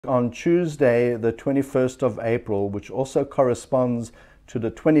On Tuesday, the 21st of April, which also corresponds to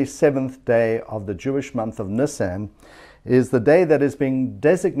the 27th day of the Jewish month of Nisan, is the day that is being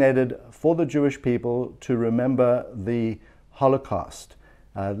designated for the Jewish people to remember the Holocaust.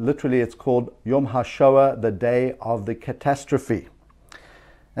 Literally, it's called Yom HaShoah, the day of the catastrophe.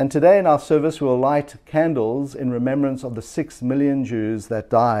 And today in our service, we'll light candles in remembrance of the 6 million Jews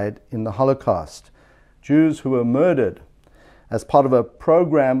that died in the Holocaust. Jews who were murdered as part of a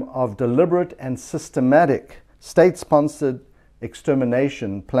program of deliberate and systematic state-sponsored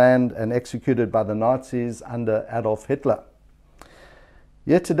extermination planned and executed by the Nazis under Adolf Hitler.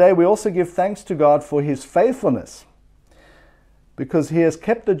 Yet today we also give thanks to God for His faithfulness, because He has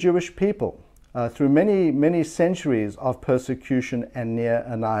kept the Jewish people through many centuries of persecution and near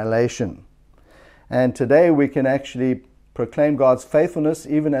annihilation. And today we can actually proclaim God's faithfulness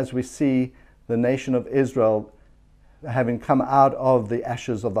even as we see the nation of Israel having come out of the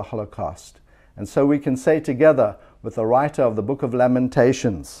ashes of the Holocaust. And so we can say together with the writer of the book of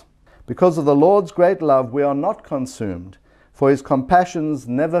Lamentations, "Because of the Lord's great love we are not consumed, for His compassions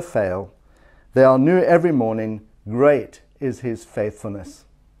never fail. They are new every morning. Great is His faithfulness."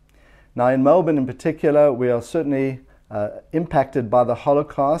 Now in Melbourne in particular, we are certainly impacted by the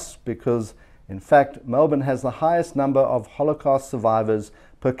Holocaust because, in fact, Melbourne has the highest number of Holocaust survivors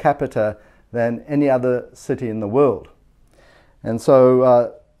per capita than any other city in the world. And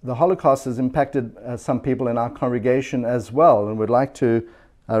so the Holocaust has impacted some people in our congregation as well, and we'd like to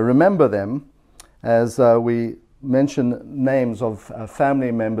remember them as we mention names of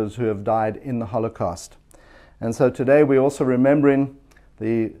family members who have died in the Holocaust. And so today we're also remembering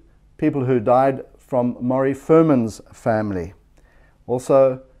the people who died from Maury Furman's family,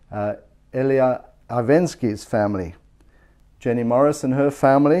 also Elia Ivensky's family, Jenny Morris and her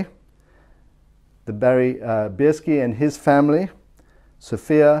family, the Barry Biersky and his family,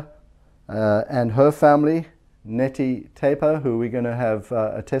 Sophia and her family, Nettie Taper, who we're going to have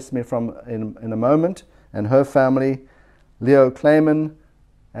a testimony from in a moment, and her family, Leo Clayman,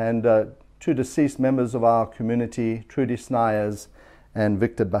 and two deceased members of our community, Trudy Snyers and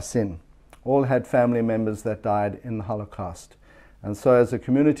Victor Bassin. All had family members that died in the Holocaust. And so as a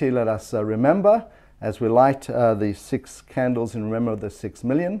community, let us remember as we light the 6 candles in memory of the 6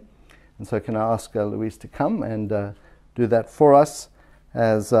 million. And so can I ask Louise to come and do that for us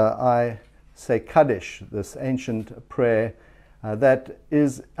as I say Kaddish, this ancient prayer that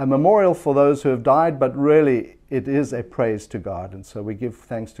is a memorial for those who have died, but really it is a praise to God. And so we give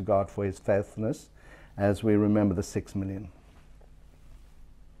thanks to God for His faithfulness as we remember the 6 million.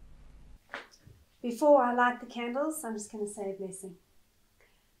 Before I light the candles, I'm just going to say a blessing.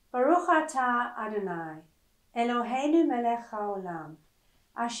 Baruch atah Adonai, Eloheinu melech haolam,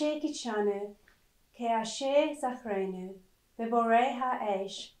 asher kitshanu, ke'asher zachrenu, beborei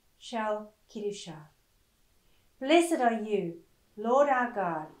ha'esh shel kiddusha. Blessed are you, Lord our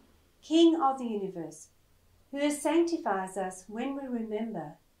God, King of the universe, who sanctifies us when we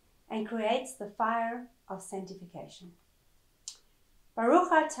remember and creates the fire of sanctification.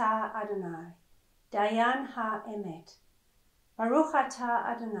 Baruch atah Adonai, Dayan ha'emet. Baruch atah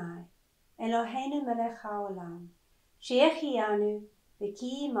Adonai, Eloheinu melech haolam, she'echianu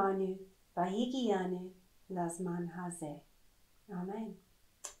v'kiyimanu v'higianu lazman hazeh. Amen.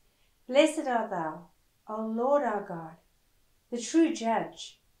 Blessed art thou, O Lord our God, the true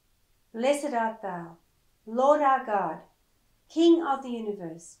judge. Blessed art thou, Lord our God, King of the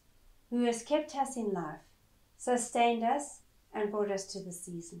universe, who has kept us in life, sustained us, and brought us to the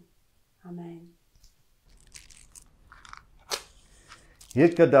season. Amen.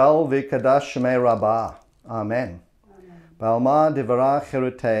 Yitgadal v'kadash shmei Rabbah. Amen. Ba'alma divara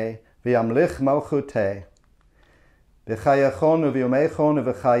chirutei v'yamlich malchutei v'chayachon u'v'yomechon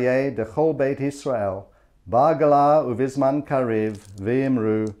u'v'chayei dechol Beit Yisrael ba'gala u'vizman kariv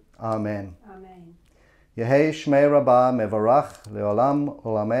v'imru. Amen. Amen. Yehei shmei Rabbah mevarach leolam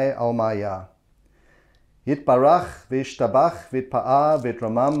olamei almaya. Yitbarach v'yishtabach v'yitpa'a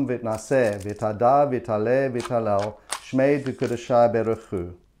v'yitramam v'yitnaseh v'yitada v'yitaleh v'yitalel Shmei D'Kudashai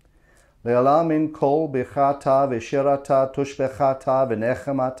Beruchu. Le'olam in kol bechata v'shirata tushbechata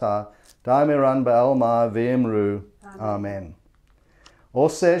v'nechemata daimiran ba'elma v'imru. Amen.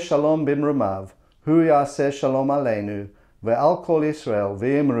 Oseh shalom bimrumav, hu yaseh shalom aleinu, ve'al kol Yisrael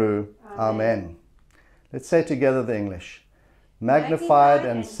v'imru. Amen. Let's say together the English. Magnified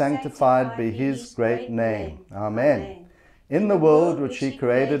and sanctified be His great name. Amen. In the world which He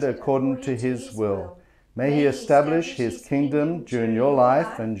created according to His will, may He establish His kingdom during your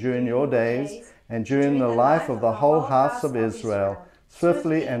life and during your days and during the life of the whole house of Israel,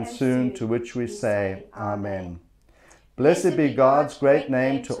 swiftly and soon, to which we say, Amen. Blessed be God's great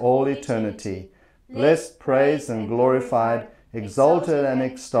name to all eternity. Blessed, praised, and glorified, exalted and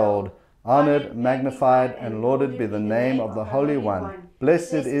extolled, honored, magnified, and lauded be the name of the Holy One.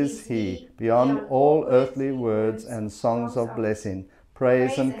 Blessed is He, beyond all earthly words and songs of blessing,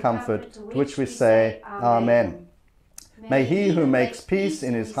 praise and comfort, to which we say, Amen. May He who makes peace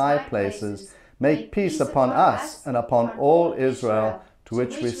in His high places make peace upon us and upon all Israel, to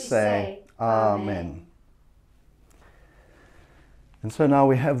which we say, Amen. And so now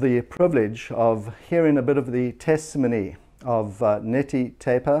we have the privilege of hearing a bit of the testimony of Nettie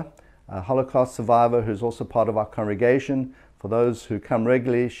Taper, a Holocaust survivor who's also part of our congregation. For those who come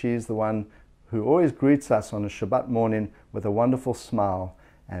regularly, she's the one who always greets us on a Shabbat morning with a wonderful smile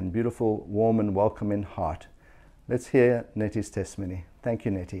and beautiful, warm and welcoming heart. Let's hear Nettie's testimony. Thank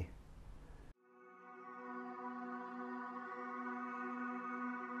you, Nettie.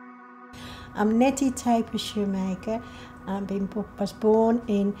 I'm Nettie Taper Shoemaker. I was born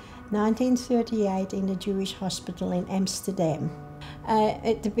in 1938 in the Jewish hospital in Amsterdam.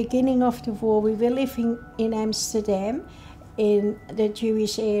 At the beginning of the war, we were living in Amsterdam in the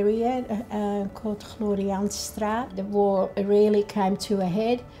Jewish area called Gloriansstraat. The war really came to a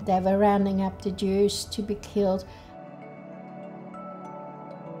head. They were rounding up the Jews to be killed.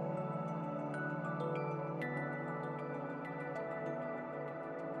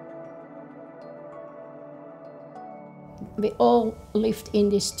 We all lived in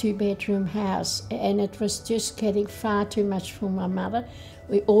this two-bedroom house, and it was just getting far too much for my mother.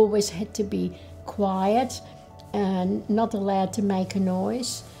 We always had to be quiet and not allowed to make a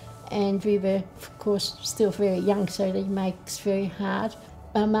noise. And we were, of course, still very young, so it makes very hard.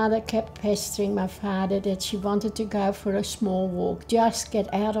 My mother kept pestering my father that she wanted to go for a small walk, just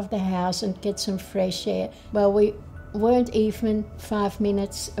get out of the house and get some fresh air. Well, we weren't even 5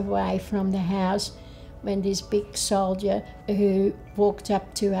 minutes away from the house when this big soldier who walked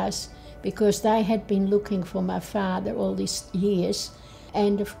up to us, because they had been looking for my father all these years,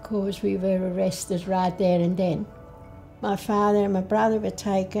 and of course we were arrested right there and then. My father and my brother were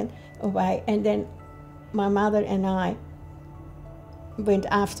taken away, and then my mother and I went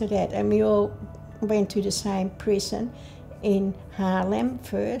after that, and we all went to the same prison in Haarlem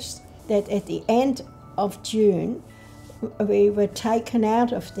first. That at the end of June we were taken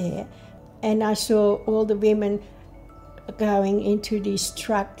out of there, and I saw all the women going into these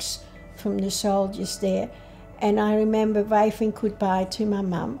trucks from the soldiers there. And I remember waving goodbye to my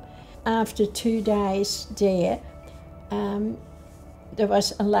mum. After 2 days there, there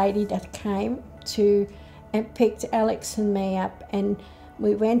was a lady that came and picked Alex and me up, and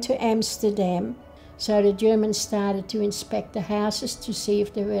we went to Amsterdam. So the Germans started to inspect the houses to see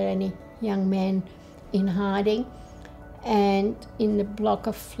if there were any young men in hiding. And in the block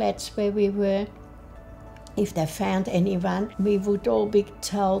of flats where we were, if they found anyone, we would all be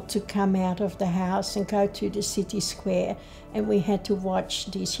told to come out of the house and go to the city square, and we had to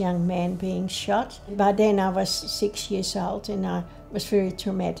watch these young men being shot. By then I was 6 years old, and I was very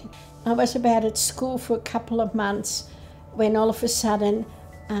traumatic. I was about at school for a couple of months when all of a sudden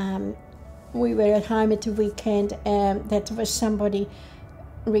we were at home at the weekend, that there was somebody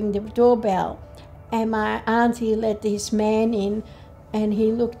ring the doorbell. And my auntie let this man in, and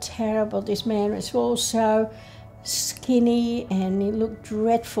he looked terrible. This man was also skinny, and he looked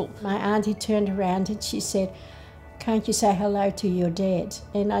dreadful. My auntie turned around and she said, "Can't you say hello to your dad?"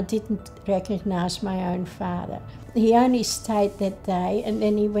 And I didn't recognize my own father. He only stayed that day, and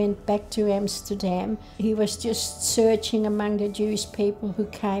then he went back to Amsterdam. He was just searching among the Jewish people who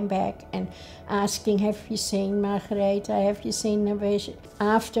came back and asking, "Have you seen Margaretha? Have you seen Navesh?"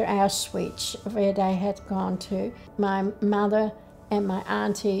 After our switch, where they had gone to, my mother and my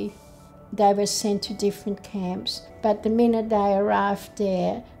auntie, they were sent to different camps. But the minute they arrived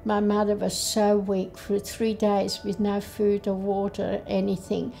there, my mother was so weak for 3 days with no food or water or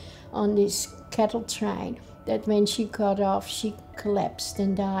anything on this cattle train, that when she got off, she collapsed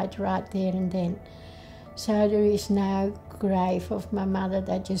and died right there and then. So there is no grave of my mother.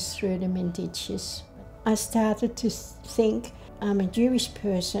 They just threw them in ditches. I started to think, I'm a Jewish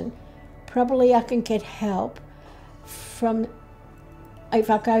person. Probably I can get help from if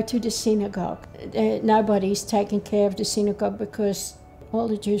I go to the synagogue. Nobody's taking care of the synagogue because all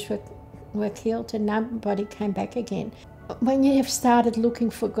the Jews were killed and nobody came back again. When you have started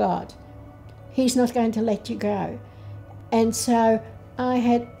looking for God, He's not going to let you go. And so I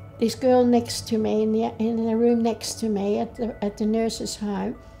had this girl next to me in the room next to me at the nurse's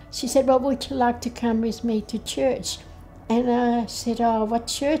home. She said, "Well, would you like to come with me to church?" And I said, "Oh, what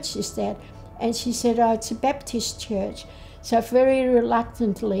church is that?" And she said, "Oh, it's a Baptist church." So very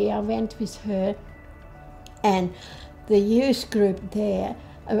reluctantly I went with her, and the youth group there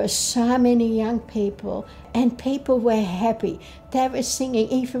were so many young people, and people were happy. They were singing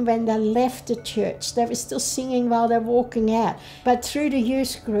even when they left the church. They were still singing while they're walking out. But through the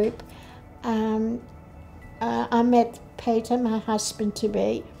youth group, I met Peter, my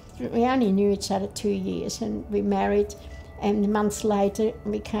husband-to-be. We only knew each other 2 years, and we married. And a month later,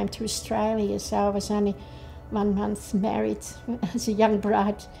 we came to Australia, so I was only 1 month married as a young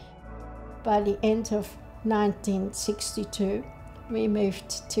bride. By the end of 1962, we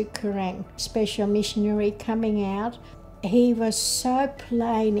moved to Kerrang. Special missionary coming out. He was so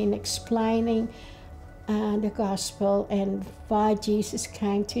plain in explaining the gospel and why Jesus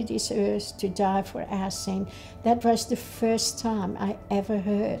came to this earth to die for our sin. That was the first time I ever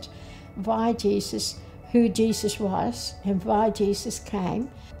heard why Jesus, who Jesus was and why Jesus came.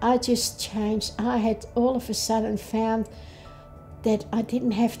 I just changed. I had all of a sudden found that I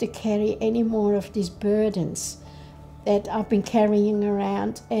didn't have to carry any more of these burdens that I've been carrying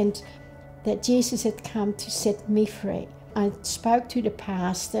around, and that Jesus had come to set me free. I spoke to the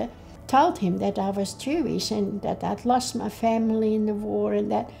pastor, told him that I was Jewish and that I'd lost my family in the war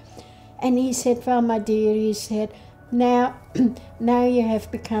and that. And he said, well, my dear, he said, now you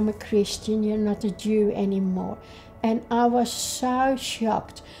have become a Christian, you're not a Jew anymore. And I was so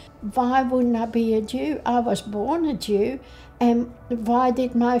shocked. Why wouldn't I be a Jew? I was born a Jew. And why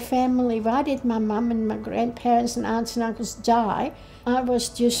did my mum and my grandparents and aunts and uncles die? I was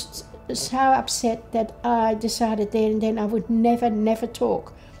just so upset that I decided there and then I would never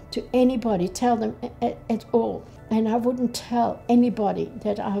talk to anybody, tell them at all. And I wouldn't tell anybody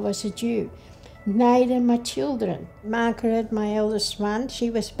that I was a Jew. Neither my children. Margaret, my eldest one,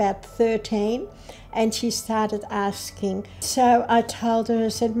 she was about 13, and she started asking. So I told her, I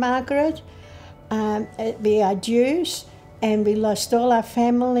said, Margaret, we are Jews, and we lost all our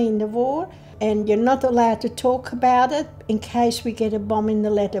family in the war, and you're not allowed to talk about it in case we get a bomb in the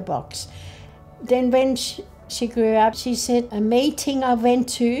letterbox. Then when she grew up, she said, a meeting I went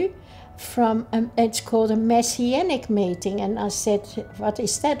to from, it's called a Messianic meeting, and I said, what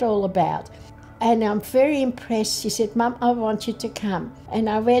is that all about? And I'm very impressed. She said, Mum, I want you to come. And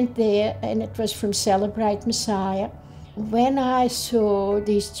I went there, and it was from Celebrate Messiah. When I saw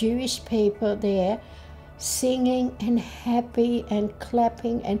these Jewish people there singing and happy and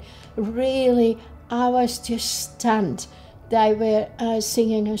clapping, and really, I was just stunned. They were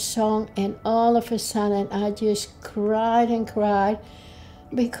singing a song, and all of a sudden, I just cried and cried,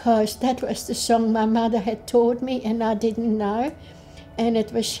 because that was the song my mother had taught me, and I didn't know. And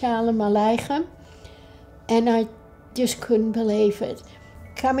it was Shalom Aleichem, and I just couldn't believe it.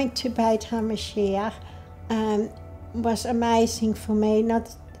 Coming to Beit HaMashiach was amazing for me,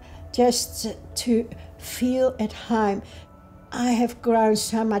 not just to feel at home. I have grown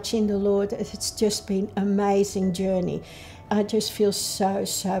so much in the Lord. It's just been an amazing journey. I just feel so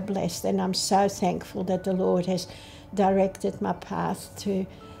blessed, and I'm so thankful that the Lord has directed my path to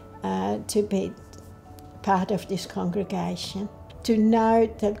be part of this congregation. To know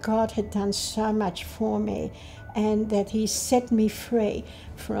that God had done so much for me, and that He set me free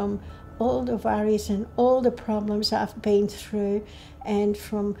from all the worries and all the problems I've been through, and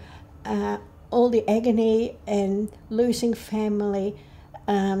from all the agony and losing family,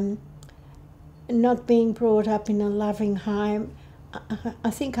 not being brought up in a loving home.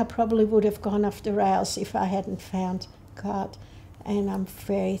 I think I probably would have gone off the rails if I hadn't found God, and I'm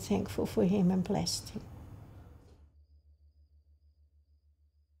very thankful for Him and blessed Him.